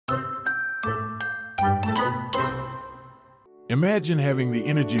Imagine having the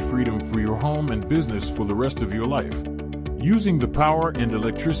energy freedom for your home and business for the rest of your life. Using the power and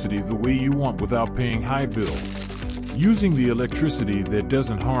electricity the way you want without paying high bills. Using the electricity that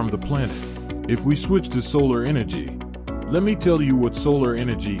doesn't harm the planet. If we switch to solar energy, let me tell you what solar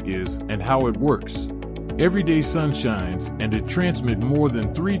energy is and how it works. Every day sun shines and it transmits more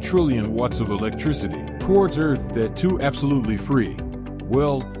than 3 trillion watts of electricity towards Earth, that too absolutely free.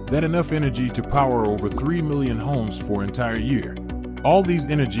 Well, that's enough energy to power over 3 million homes for an entire year. All these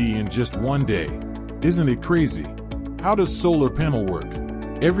energy in just one day. Isn't it crazy? How does solar panel work?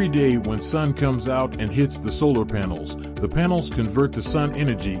 Every day when sun comes out and hits the solar panels, the panels convert the sun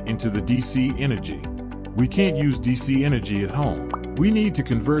energy into the DC energy. We can't use DC energy at home. We need to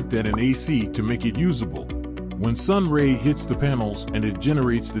convert that in AC to make it usable. When sun ray hits the panels and it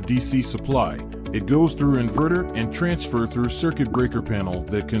generates the DC supply, it goes through inverter and transfer through circuit breaker panel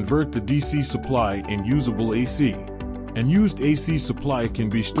that convert the DC supply in usable AC. And used AC supply can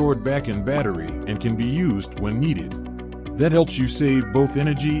be stored back in battery and can be used when needed. That helps you save both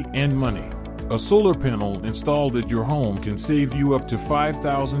energy and money. A solar panel installed at your home can save you up to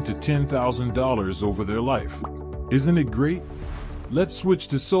 $5,000 to $10,000 over their life. Isn't it great? Let's switch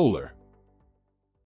to solar.